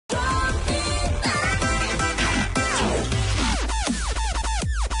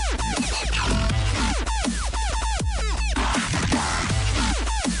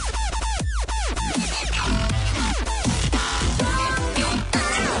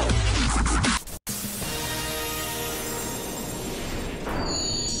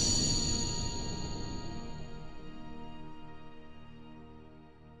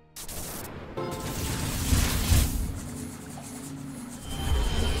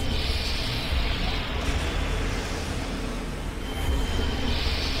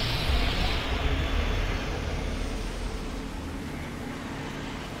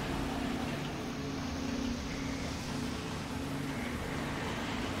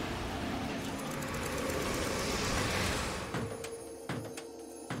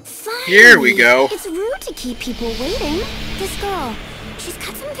Here we go. It's rude to keep people waiting. This girl, she's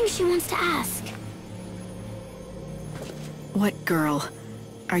got something she wants to ask. What girl?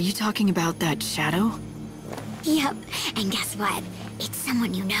 Are you talking about that shadow? Yep, and guess what? It's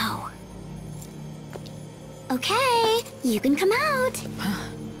someone you know. Okay, you can come out.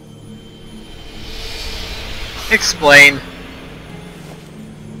 Explain.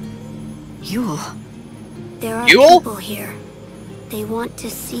 Yule. There are Yule? people here. They want to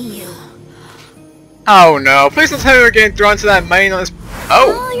see you. Oh no, please don't tell me we're getting thrown to that main on this.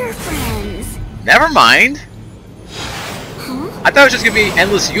 Oh! All your friends. Never mind. Huh? I thought it was just gonna be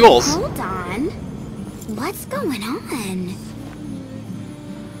endless Yules. Hold on. What's going on?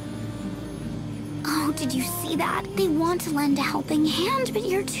 Oh, did you see that? They want to lend a helping hand, but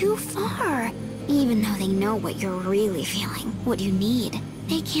you're too far. Even though they know what you're really feeling, what you need,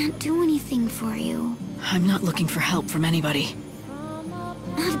 they can't do anything for you. I'm not looking for help from anybody.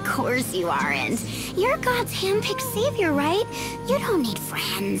 Of course you aren't. You're God's hand-picked savior, right? You don't need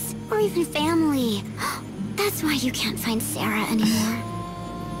friends, or even family. That's why you can't find Sarah anymore.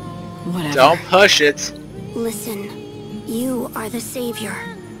 Whatever. Don't push it. Listen, you are the savior.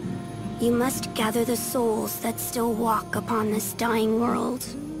 You must gather the souls that still walk upon this dying world,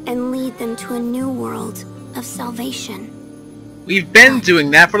 and lead them to a new world of salvation. We've been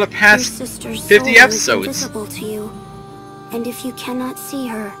doing that for the Your past sister's 50 soul is episodes. invisible to you, and if you cannot see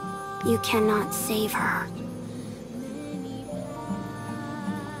her, you cannot save her.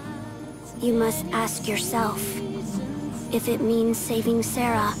 You must ask yourself, if it means saving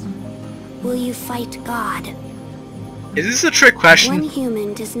Sarah, will you fight God? Is this a trick question? One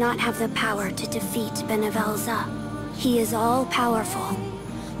human does not have the power to defeat Benevelza. He is all-powerful.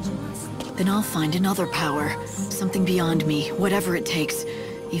 Then I'll find another power. Something beyond me, whatever it takes.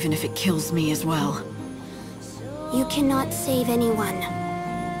 Even if it kills me as well. You cannot save anyone.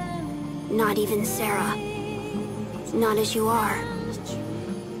 Not even Sarah. Not as you are.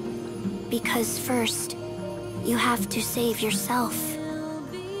 Because first, you have to save yourself.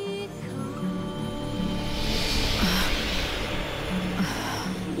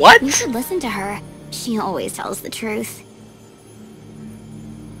 What? You should listen to her. She always tells the truth.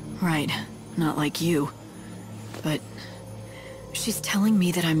 Right. Not like you. But she's telling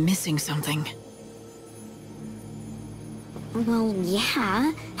me that I'm missing something. Well,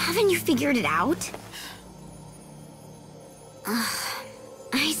 yeah. Haven't you figured it out?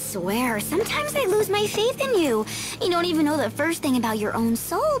 I swear, sometimes I lose my faith in you. You don't even know the first thing about your own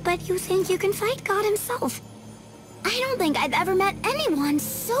soul, but you think you can fight God himself. I don't think I've ever met anyone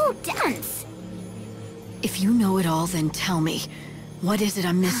so dense. If you know it all, then tell me. What is it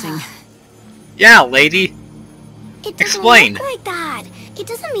I'm missing? Yeah, lady. It doesn't Explain. work like that. It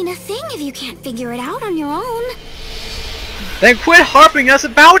doesn't mean a thing if you can't figure it out on your own. Then quit harping us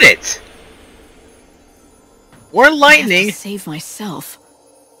about it. We're I have lightning, to save myself.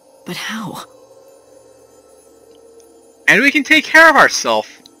 But how? and we can take care of ourselves.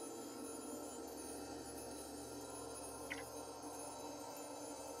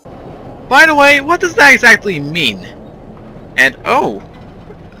 By the way, what does that exactly mean? And oh,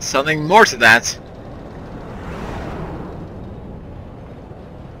 something more to that.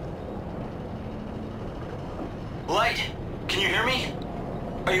 Light, can you hear me?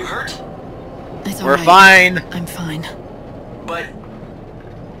 Are you hurt? It's all We're right. fine. I'm fine. But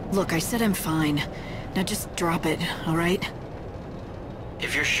Look, I said I'm fine. Now just drop it, alright?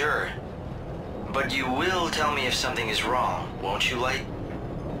 if you're sure. But you will tell me if something is wrong, won't you, Light?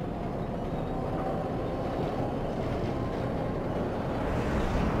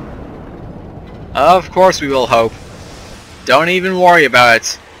 Of course we will, Hope. Don't even worry about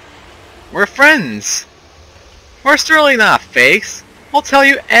it. We're friends. We're certainly not fakes. We'll tell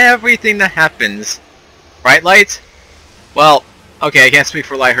you everything that happens. Right, Light? Well, okay, I can't speak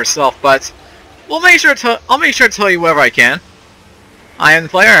for Light herself, but I'll make sure to tell you whatever I can. I am the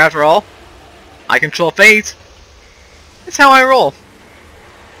player, after all. I control fate. It's how I roll.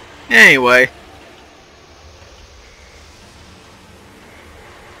 Anyway.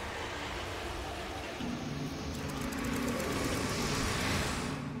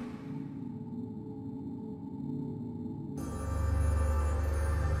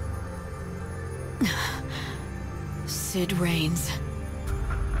 Sid reigns.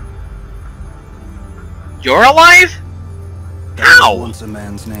 You're alive? That How? was once a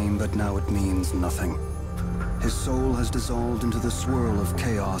man's name, but now it means nothing. His soul has dissolved into the swirl of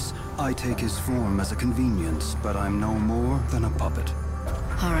chaos. I take his form as a convenience, but I'm no more than a puppet.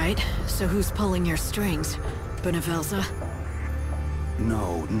 Alright, so who's pulling your strings? Benevelza?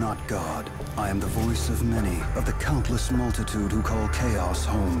 No, not God. I am the voice of many, of the countless multitude who call chaos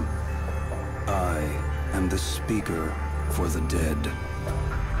home. I am the speaker for the dead.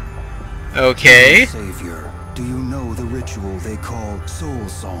 Okay. Savior, do you know the ritual they call Soul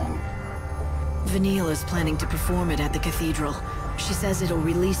Song? Vanille is planning to perform it at the cathedral. She says it'll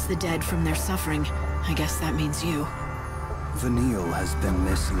release the dead from their suffering. I guess that means you. Vanille has been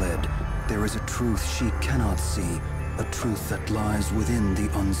misled. There is a truth she cannot see, a truth that lies within the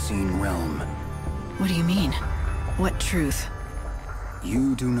unseen realm. What do you mean? What truth?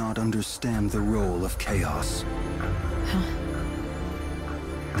 You do not understand the role of chaos. Huh?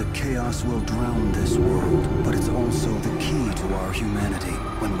 The chaos will drown this world, but it's also the key to our humanity.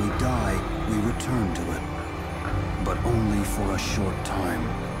 When we die, we return to it. But only for a short time.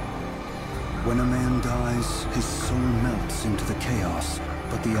 When a man dies, his soul melts into the chaos,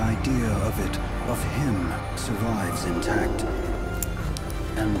 but the idea of it, of him, survives intact.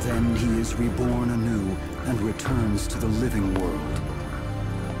 And then he is reborn anew and returns to the living world.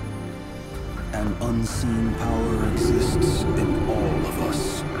 An unseen power exists in all of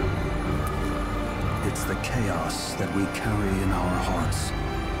us. It's the chaos that we carry in our hearts.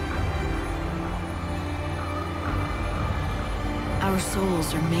 Our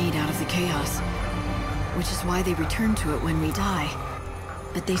souls are made out of the chaos, which is why they return to it when we die.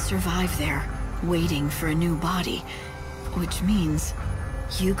 But they survive there, waiting for a new body, which means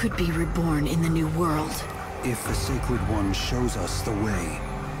you could be reborn in the new world. If the Sacred One shows us the way,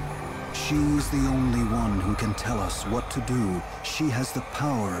 she's the only one who can tell us what to do. She has the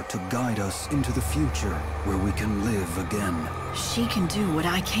power to guide us into the future, where we can live again. She can do what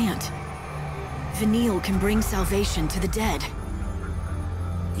I can't. Vanille can bring salvation to the dead.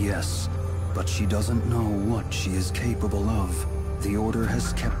 Yes, but she doesn't know what she is capable of. The Order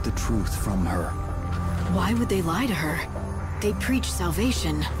has kept the truth from her. Why would they lie to her? They preach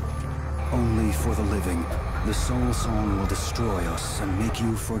salvation. Only for the living. The Soul Song will destroy us and make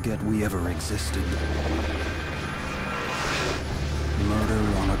you forget we ever existed.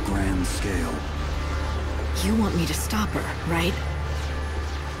 Murder on a grand scale. You want me to stop her, right?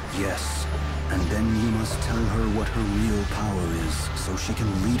 Yes, and then you must tell her what her real power is, so she can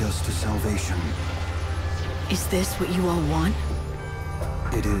lead us to salvation. Is this what you all want?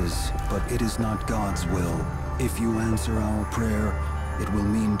 It is, but it is not God's will. If you answer our prayer, it will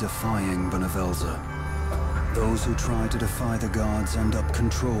mean defying Benevelza. Those who try to defy the gods end up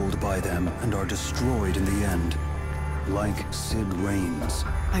controlled by them and are destroyed in the end. Like Cid Raines.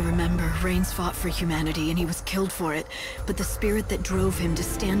 I remember Raines fought for humanity and he was killed for it, but the spirit that drove him to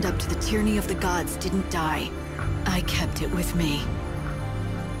stand up to the tyranny of the gods didn't die. I kept it with me.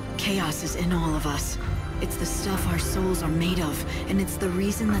 Chaos is in all of us. It's the stuff our souls are made of, and it's the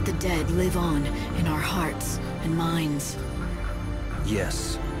reason that the dead live on in our hearts and minds.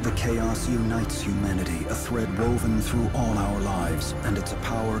 Yes, the chaos unites humanity, a thread woven through all our lives, and it's a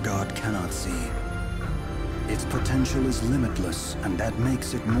power God cannot see. Its potential is limitless, and that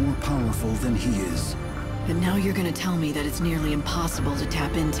makes it more powerful than he is. But now you're gonna tell me that it's nearly impossible to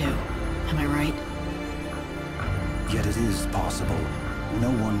tap into. Am I right? Yet it is possible. No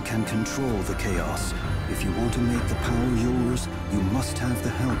one can control the chaos. If you want to make the power yours, you must have the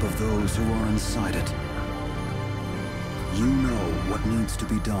help of those who are inside it. You know what needs to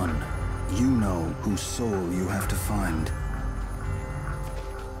be done. You know whose soul you have to find.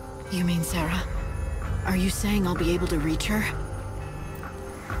 You mean Sarah? Are you saying I'll be able to reach her?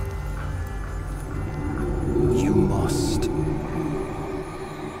 You must.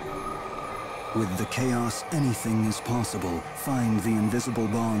 With the chaos, anything is possible. Find the invisible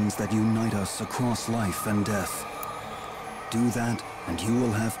bonds that unite us across life and death. Do that, and you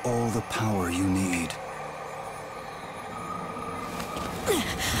will have all the power you need.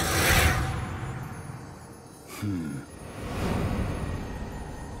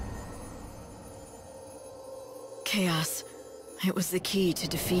 Chaos. It was the key to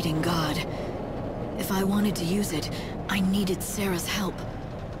defeating God. If I wanted to use it, I needed Sarah's help.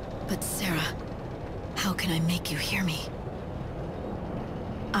 But Sarah, how can I make you hear me?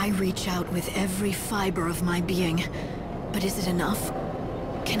 I reach out with every fiber of my being, but is it enough?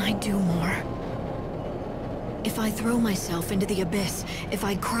 Can I do more? If I throw myself into the abyss, if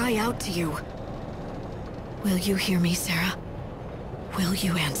I cry out to you, will you hear me, Sarah? Will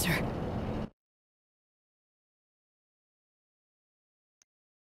you answer?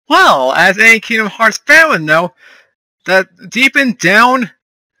 Well, as any Kingdom Hearts fan would know, that deep and down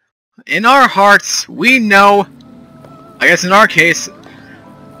in our hearts, we know, I guess in our case,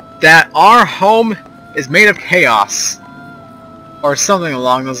 that our home is made of chaos. Or something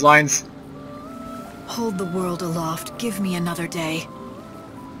along those lines. Hold the world aloft, give me another day.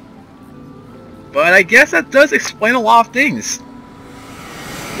 But I guess that does explain a lot of things.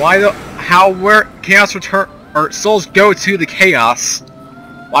 Where Chaos return or souls go to the Chaos.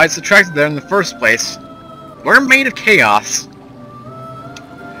 Why it's attracted there in the first place. We're made of chaos.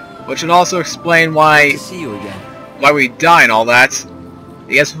 Which would also explain why see you again. Why we die and all that.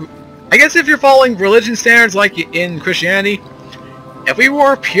 I guess if you're following religion standards like in Christianity, if we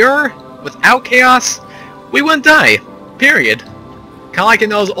were pure without chaos, we wouldn't die. Period. Kinda like in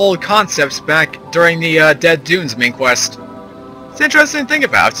those old concepts back during the Dead Dunes main quest. It's an interesting to think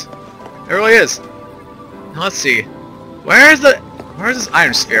about. It really is. Now, let's see. Where's this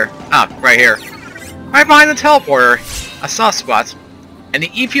iron sphere? Ah, right here. Right behind the teleporter. A soft spot. And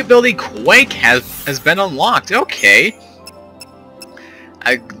the EP ability Quake has been unlocked. Okay.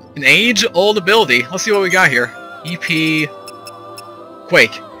 An age-old ability. Let's see what we got here. EP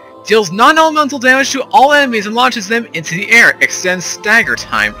Quake. Deals non-elemental damage to all enemies and launches them into the air. Extends stagger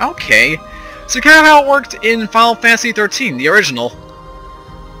time. Okay. So kind of how it worked in Final Fantasy XIII, the original.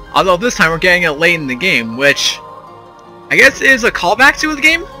 Although this time we're getting it late in the game, which I guess is a callback to the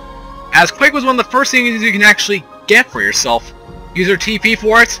game, as Quake was one of the first things you can actually get for yourself. Use your TP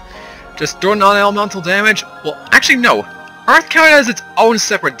for it, just throw non-elemental damage. Well, actually no. Earth counted as its own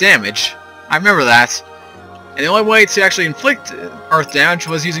separate damage. I remember that. And the only way to actually inflict Earth damage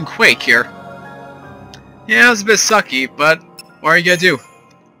was using Quake here. Yeah, it was a bit sucky, but what are you gonna do?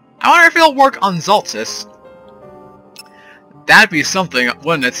 I wonder if it'll work on Xaltis. That'd be something,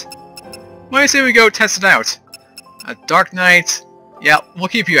 wouldn't it? What do you say we go test it out? A Dark Knight. Yeah, we'll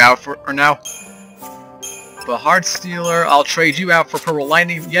keep you out for now. But Heart Stealer, I'll trade you out for Purple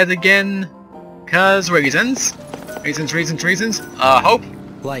Lightning yet again. Cause reasons. Reasons. Hope?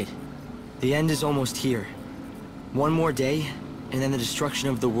 Light, the end is almost here. One more day, and then the destruction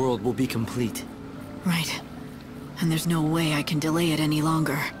of the world will be complete. Right. And there's no way I can delay it any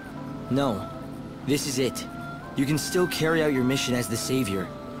longer. No. This is it. You can still carry out your mission as the Savior,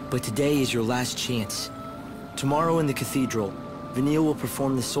 but today is your last chance. Tomorrow in the Cathedral, Vanille will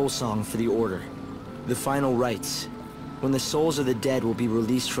perform the soul song for the Order. The final rites, when the souls of the dead will be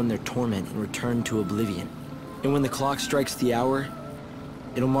released from their torment and returned to oblivion. And when the clock strikes the hour,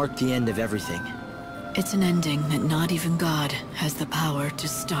 it'll mark the end of everything. It's an ending that not even God has the power to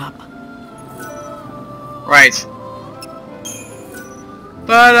stop. Right.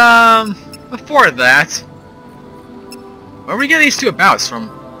 But, before that, where are we getting these two abouts from?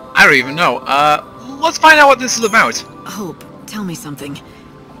 I don't even know. Let's find out what this is about. Hope, tell me something.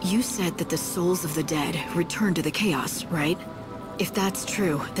 You said that the souls of the dead return to the Chaos, right? If that's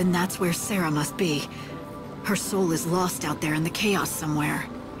true, then that's where Sarah must be. Her soul is lost out there in the Chaos somewhere.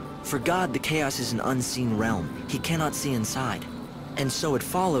 For God, the Chaos is an unseen realm. He cannot see inside. And so it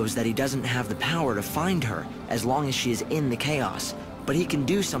follows that he doesn't have the power to find her as long as she is in the Chaos. But he can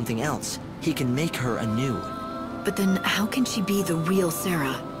do something else. He can make her anew. But then how can she be the real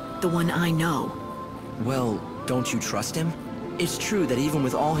Sarah? The one I know? Well, don't you trust him? It's true that even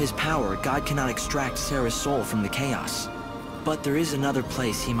with all his power, God cannot extract Sarah's soul from the Chaos. But there is another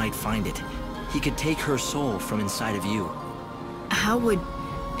place he might find it. He could take her soul from inside of you. How would...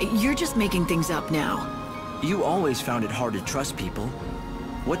 You're just making things up now. You always found it hard to trust people.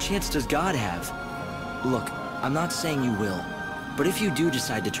 What chance does God have? Look, I'm not saying you will. But if you do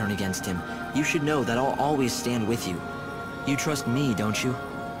decide to turn against him, you should know that I'll always stand with you. You trust me, don't you?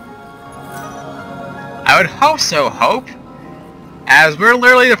 I would hope so, Hope. As we're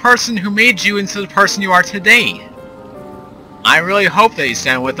literally the person who made you into the person you are today. I really hope that you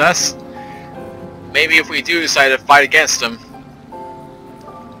stand with us. Maybe if we do decide to fight against him.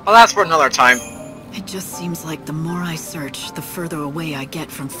 But that's for another time. It just seems like the more I search, the further away I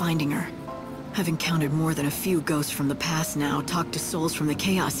get from finding her. I've encountered more than a few ghosts from the past now, talked to souls from the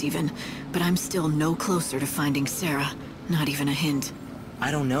Chaos even, but I'm still no closer to finding Sarah. Not even a hint.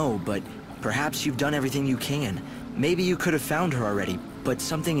 I don't know, but perhaps you've done everything you can. Maybe you could have found her already, but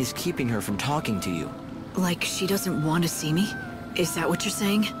something is keeping her from talking to you. Like she doesn't want to see me? Is that what you're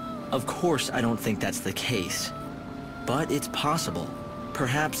saying? Of course I don't think that's the case. But it's possible.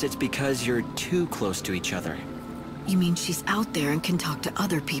 Perhaps it's because you're too close to each other. You mean she's out there and can talk to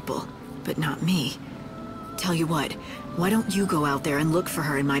other people, but not me? Tell you what, why don't you go out there and look for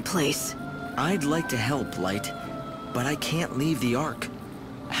her in my place? I'd like to help, Light, but I can't leave the Ark.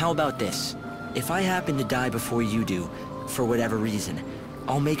 How about this? If I happen to die before you do, for whatever reason,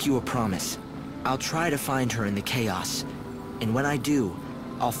 I'll make you a promise. I'll try to find her in the Chaos. And when I do,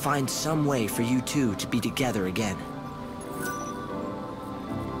 I'll find some way for you two to be together again.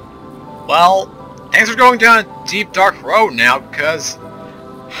 Well, things are going down a deep, dark road now, because...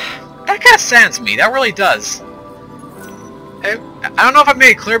 that kind of saddens me, that really does. I don't know if I've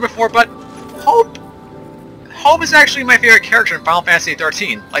made it clear before, but Hope is actually my favorite character in Final Fantasy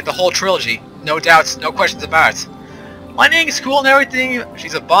XIII, like the whole trilogy. No doubts, no questions about it. Lightning's cool and everything,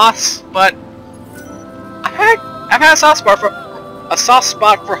 she's a boss, but I've had a soft spot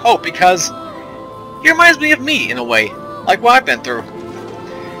for Hope because he reminds me of me in a way, like what I've been through.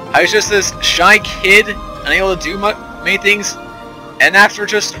 I was just this shy kid, unable to do many things, and after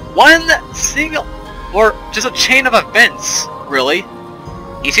just one single, or just a chain of events, really,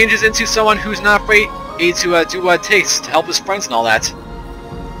 he changes into someone who's not afraid to do what it takes to help his friends and all that.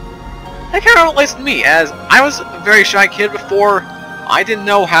 That kind of relates to me, as I was a very shy kid before. I didn't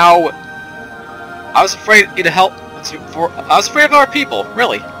know how. I was afraid to help. I was afraid of other people,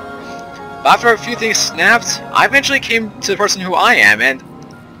 really. But after a few things snapped, I eventually came to the person who I am, and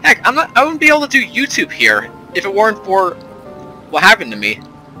heck, I wouldn't be able to do YouTube here if it weren't for what happened to me.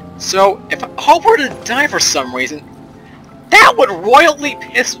 So if Hope were to die for some reason, that would royally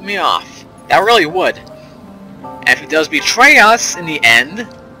piss me off. That really would. And if he does betray us in the end,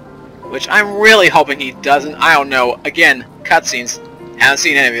 which I'm really hoping he doesn't, I don't know. Again, cutscenes, haven't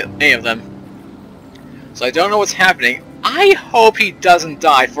seen any of them, so I don't know what's happening. I hope he doesn't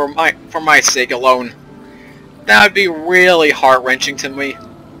die for my sake alone. That would be really heart-wrenching to me.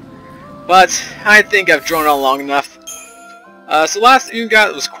 But I think I've drawn on long enough. So last thing you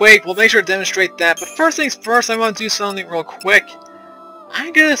got was Quake. We'll make sure to demonstrate that. But first things first, I want to do something real quick.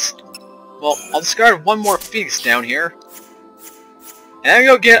 I'll discard one more Phoenix down here. And I'm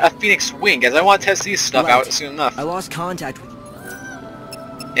gonna go get a Phoenix Wing, as I want to test these stuff out soon enough. I lost contact with...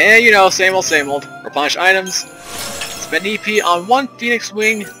 And you know, same old. Replenish items. Spend EP on one Phoenix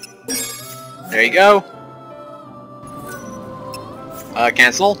Wing. There you go.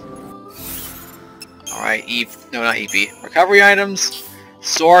 Cancel. Alright, no, not EP. Recovery items.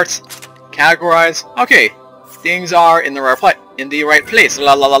 Sort. Categorize. Okay. Things are in the right place.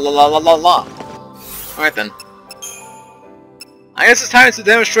 La la la la la la la la. Alright then. I guess it's time to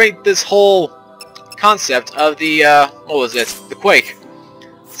demonstrate this whole concept of the, what was it? The Quake.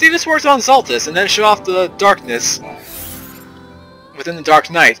 See if this works on Xaltis, and then show off the darkness within the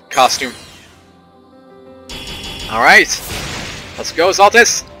Dark Knight costume. Alright. Let's go,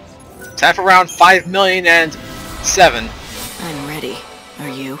 Xaltis! Time for round 5,000,007. I'm ready. Are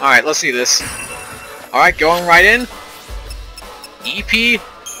you? Alright, let's see this. Alright, going right in. EP,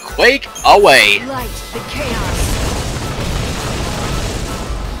 Quake away! Light the chaos.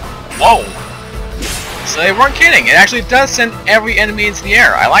 Whoa! So they weren't kidding. It actually does send every enemy into the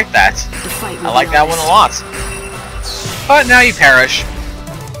air. I like that. The fight I like that one a lot. But now you perish.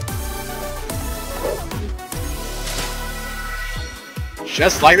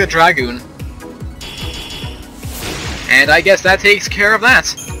 Just like the Dragoon. And I guess that takes care of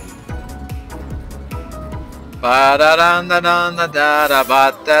that. I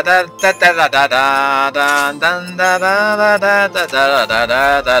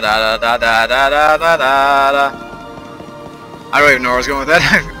don't even know where I was going with that.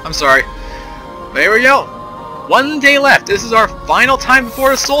 I'm sorry. There we go. 1 day left. This is our final time before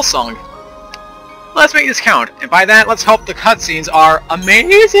the Soul Song. Let's make this count. And by that, let's hope the cutscenes are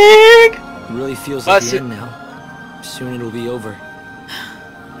amazing! It really feels like the end now. Soon it'll be over.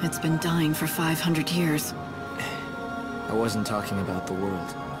 It's been dying for 500 years. I wasn't talking about the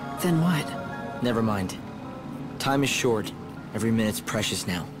world. Then what? Never mind. Time is short. Every minute's precious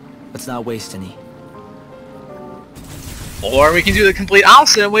now. Let's not waste any. Or we can do the complete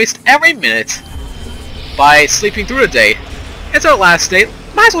opposite and waste every minute by sleeping through the day. It's our last day.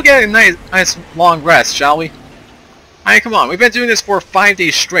 Might as well get a nice long rest, shall we? Alright, come on. We've been doing this for 5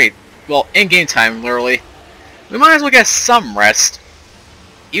 days straight. Well, in-game time, literally. We might as well get some rest.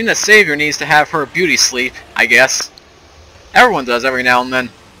 Even the Savior needs to have her beauty sleep, I guess. Everyone does every now and then.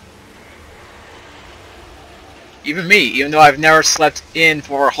 Even me, even though I've never slept in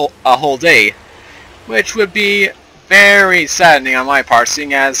for a whole day. Which would be very saddening on my part,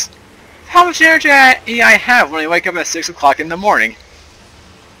 seeing as how much energy I have when I wake up at 6 o'clock in the morning.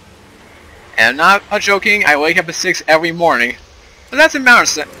 And I'm not joking, I wake up at 6 every morning. But that's in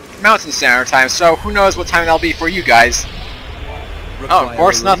Mountain Standard Time, so who knows what time that'll be for you guys. Oh, of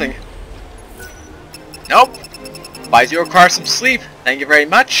course, nothing. Nope. Buys you require some sleep. Thank you very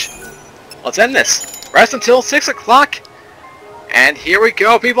much. Let's end this. Rest until 6 o'clock. And here we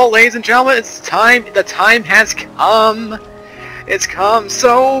go, people, ladies and gentlemen. It's time. The time has come. It's come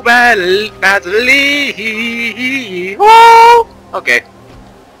so badly. Whoa! Okay.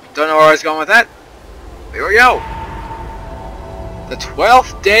 Don't know where I was going with that. Here we go. The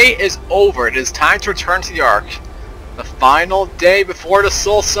 12th day is over. It is time to return to the Ark. The final day before the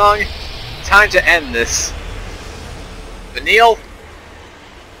Soul Song. Time to end this. Vanille,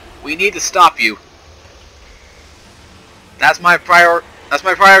 We need to stop you. That's my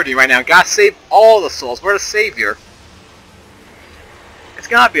priority right now. Gotta save all the souls. We're the savior. It's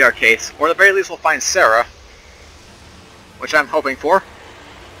gotta be our case, or at the very least we'll find Sarah, which I'm hoping for.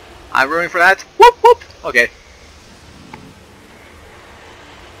 I'm rooting for that. Whoop whoop. Okay.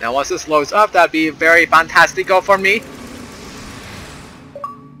 Now once this loads up, that'd be very fantastico for me.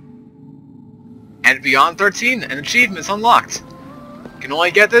 And Beyond 13, an achievement's unlocked. You can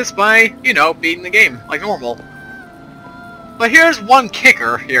only get this by, you know, beating the game, like normal. But here's one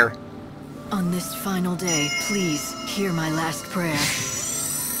kicker here. On this final day, please hear my last prayer.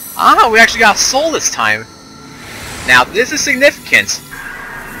 Ah, we actually got a soul this time. Now, this is significant.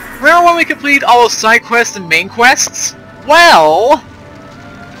 Remember when we completed all those side quests and main quests? Well,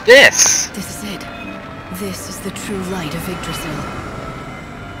 this. This is it. This is the true light of Yggdrasil.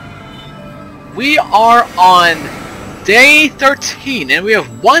 We are on day 13, and we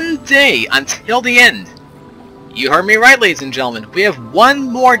have 1 day until the end. You heard me right, ladies and gentlemen. We have 1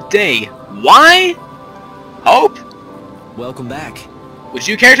 more day. Why? Hope? Welcome back. Would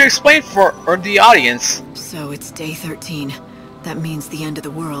you care to explain for the audience? So it's day 13. That means the end of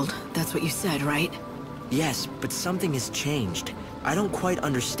the world. That's what you said, right? Yes, but something has changed. I don't quite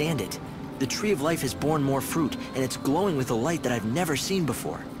understand it. The Tree of Life has borne more fruit, and it's glowing with a light that I've never seen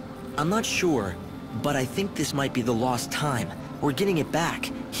before. I'm not sure, but I think this might be the lost time. We're getting it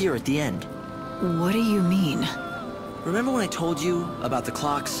back, here at the end. What do you mean? Remember when I told you about the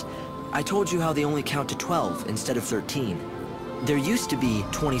clocks? I told you how they only count to 12 instead of 13. There used to be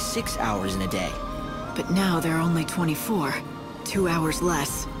 26 hours in a day. But now there are only 24. 2 hours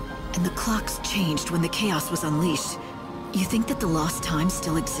less. And the clocks changed when the chaos was unleashed. You think that the lost time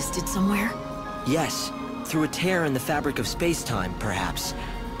still existed somewhere? Yes, through a tear in the fabric of space-time, perhaps.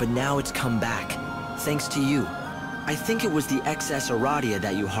 But now it's come back, thanks to you. I think it was the excess Aradia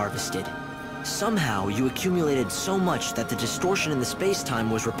that you harvested. Somehow, you accumulated so much that the distortion in the space-time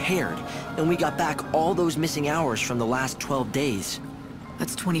was repaired, and we got back all those missing hours from the last 12 days.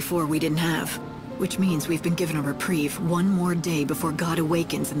 That's 24 we didn't have. Which means we've been given a reprieve 1 more day before God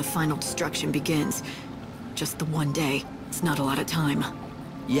awakens and the final destruction begins. Just the 1 day. It's not a lot of time.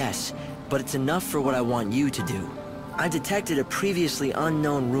 Yes, but it's enough for what I want you to do. I detected a previously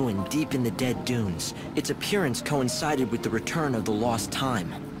unknown ruin deep in the Dead Dunes. Its appearance coincided with the return of the lost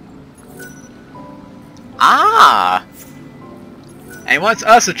time. Ah! And he wants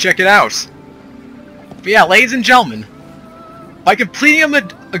us to check it out. But yeah, ladies and gentlemen, by completing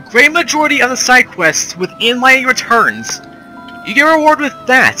a great majority of the side quests with Enlightening Returns, you get rewarded with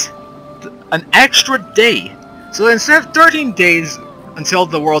that. An extra day. So instead of 13 days until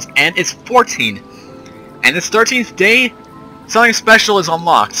the world's end, it's 14. And this 13th day, something special is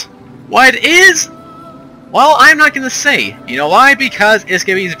unlocked. What it is? Well, I'm not going to say. You know why? Because it's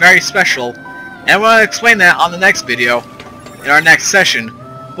going to be very special. And I'm going to explain that on the next video, in our next session.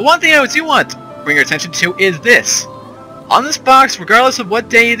 But one thing I do want to bring your attention to is this. On this box, regardless of what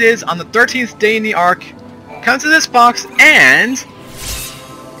day it is, on the 13th day in the arc, come to this box and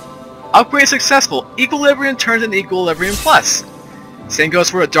upgrade successful. Equilibrium turns into Equilibrium Plus. Same goes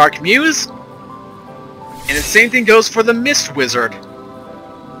for a Dark Muse. And the same thing goes for the Mist Wizard.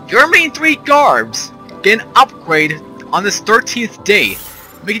 Your main 3 garbs get an upgrade on this 13th day,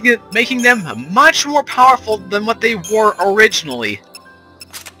 making them much more powerful than what they were originally.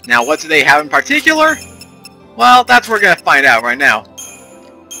 Now, what do they have in particular? Well, that's what we're going to find out right now.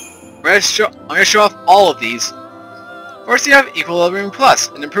 I'm going to show off all of these. First, you have Equilibrium Plus,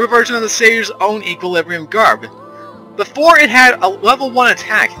 an improved version of the Savior's own Equilibrium garb. Before it had a level 1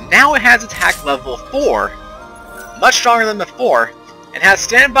 attack, now it has attack level 4, much stronger than before, and has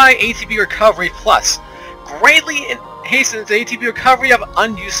standby ATB recovery plus, greatly hastens the ATB recovery of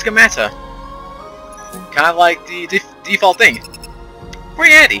unused schemata. Kind of like the default thing.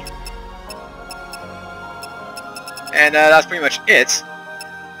 Pretty handy. And that's pretty much it.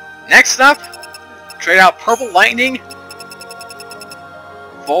 Next up, trade out Purple Lightning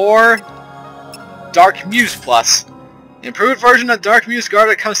for Dark Muse Plus. The improved version of Dark Muse Guard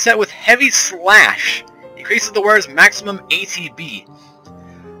that comes set with Heavy Slash. Increases the wearer's maximum ATB.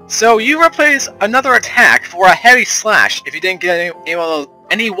 So you replace another attack for a Heavy Slash if you didn't get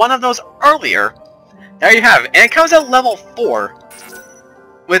any one of those earlier. There you have it. And it comes at level 4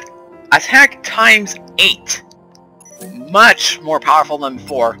 with attack times 8. Much more powerful than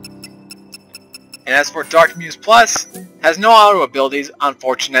before. And as for Dark Muse Plus, has no auto abilities,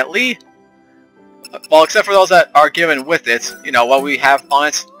 unfortunately. Well, except for those that are given with it, you know, what we have on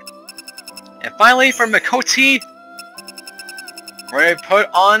it. And finally, for Makoti, we're going to put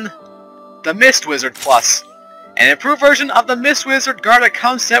on the Mist Wizard Plus. An improved version of the Mist Wizard Garda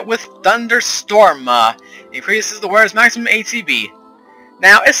comes set with Thunderstorm. Increases the wearer's maximum ATB.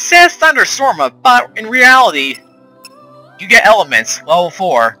 Now, it says Thunderstorm, but in reality, you get elements, level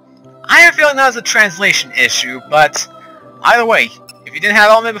 4. I have a feeling that was a translation issue, but either way, if you didn't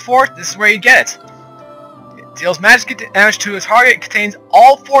have element before, this is where you get it. It deals magic damage to a target, it contains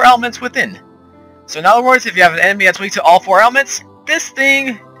all 4 elements within. So in other words, if you have an enemy that's weak to all 4 elements, this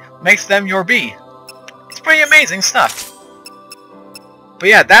thing makes them your B. It's pretty amazing stuff. But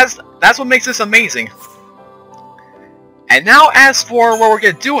yeah, that's what makes this amazing. And now as for what we're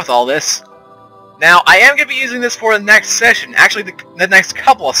going to do with all this, now I am going to be using this for the next session, actually the next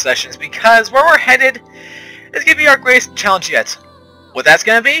couple of sessions, because where we're headed is going to be our greatest challenge yet. What that's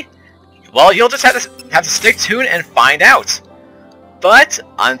going to be? Well, you'll just have to stick tuned and find out. But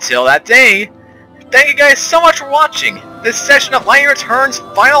until that day, thank you guys so much for watching this session of Lightning Returns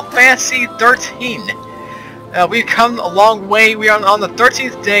Final Fantasy XIII. We've come a long way, we are on the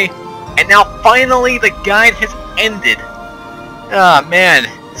 13th day, and now finally the guide has ended. Ah man,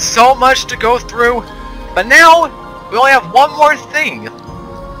 so much to go through, but now we only have one more thing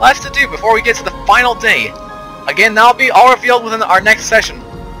left to do before we get to the final day. Again, that'll be all revealed within our next session.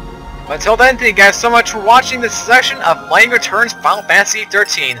 But until then, thank you guys so much for watching this session of Lightning Returns Final Fantasy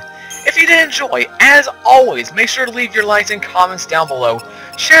XIII. If you did enjoy, as always, make sure to leave your likes and comments down below.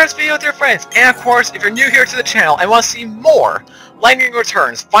 Share this video with your friends, and of course, if you're new here to the channel and want to see more Lightning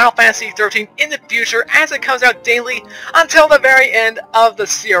Returns Final Fantasy XIII in the future as it comes out daily until the very end of the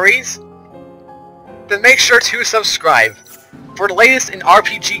series, then make sure to subscribe for the latest in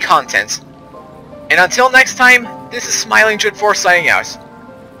RPG content. And until next time, this is Smiling Dreadforce signing out.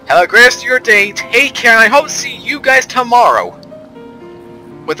 Have a great rest of your day, take care, and I hope to see you guys tomorrow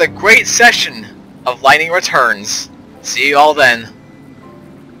with a great session of Lightning Returns. See you all then.